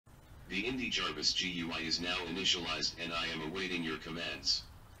The Indy Jarvis GUI is now initialized and I am awaiting your commands.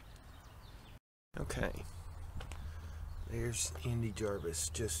 Okay. There's Indy Jarvis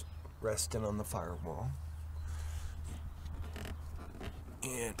just resting on the firewall.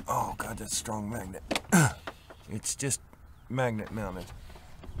 And, oh god, that's a strong magnet. It's just magnet mounted.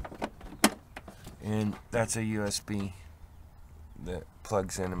 And that's a USB that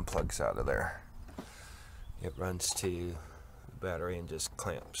plugs in and plugs out of there. It runs to the battery and just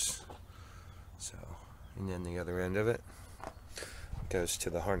clamps. So, and then the other end of it goes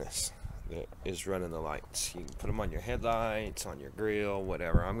to the harness that is running the lights. You can put them on your headlights, on your grill,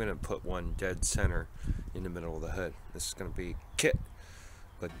 whatever. I'm going to put one dead center in the middle of the hood. This is going to be Kitt.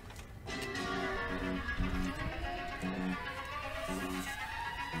 But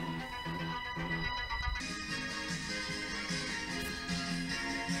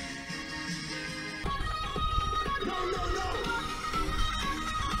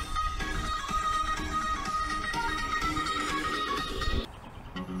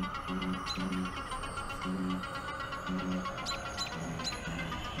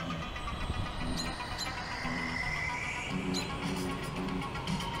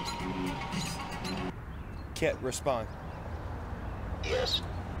Kitt, respond. Yes.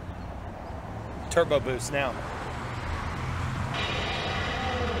 Turbo boost now.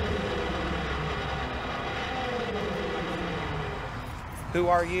 Who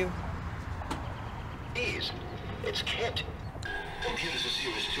are you? Please, it's Kitt. Computers are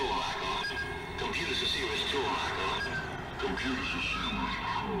serious too, Michael. Computers are serious too, Michael. Computers are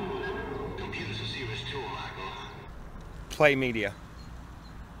serious. Computers are serious too, Michael. Play media.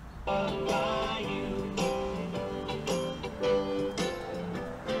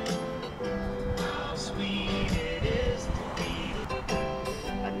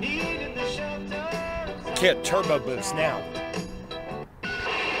 Kitt, turbo boost now.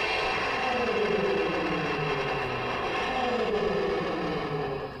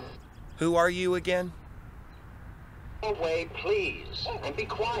 Who are you again? Go away, please, and be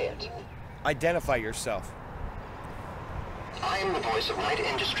quiet. Identify yourself. I am the voice of Light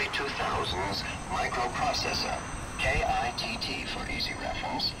Industry 2000's microprocessor. K-I-T-T for easy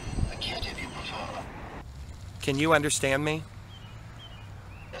reference. A Kitt if you prefer. Can you understand me?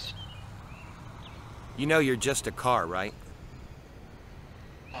 Yes. You know you're just a car, right?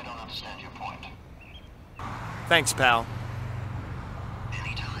 I don't understand your point. Thanks, pal.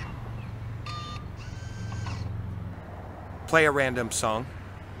 Anytime. Play a random song.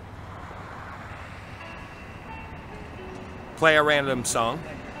 Play a random song.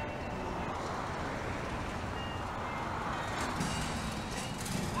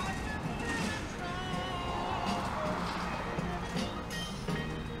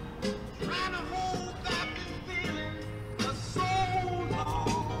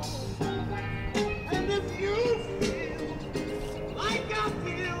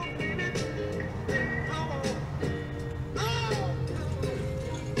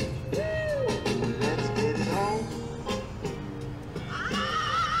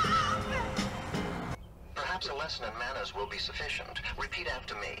 A lesson in manners will be sufficient. Repeat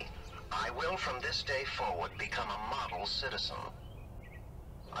after me. I will from this day forward become a model citizen.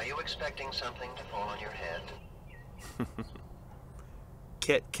 Are you expecting something to fall on your head?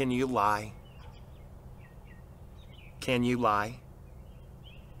 Kitt, can you lie? Can you lie?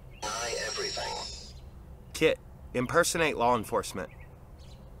 Lie everything. Kitt, impersonate law enforcement.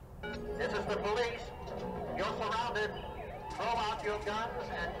 This is the police. You're surrounded. Throw out your guns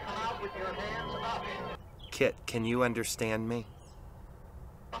and come out with your hands up. Kitt, can you understand me?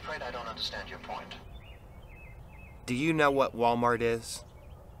 I'm afraid I don't understand your point. Do you know what Walmart is?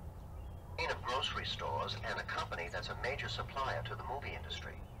 Chain of grocery stores and a company that's a major supplier to the movie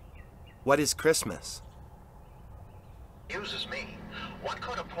industry. What is Christmas? Uses me. What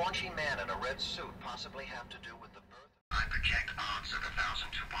could a paunchy man in a red suit possibly have to do with the birth? I project odds of 1,000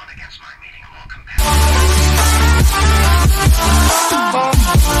 to 1 against my meeting of all competitors.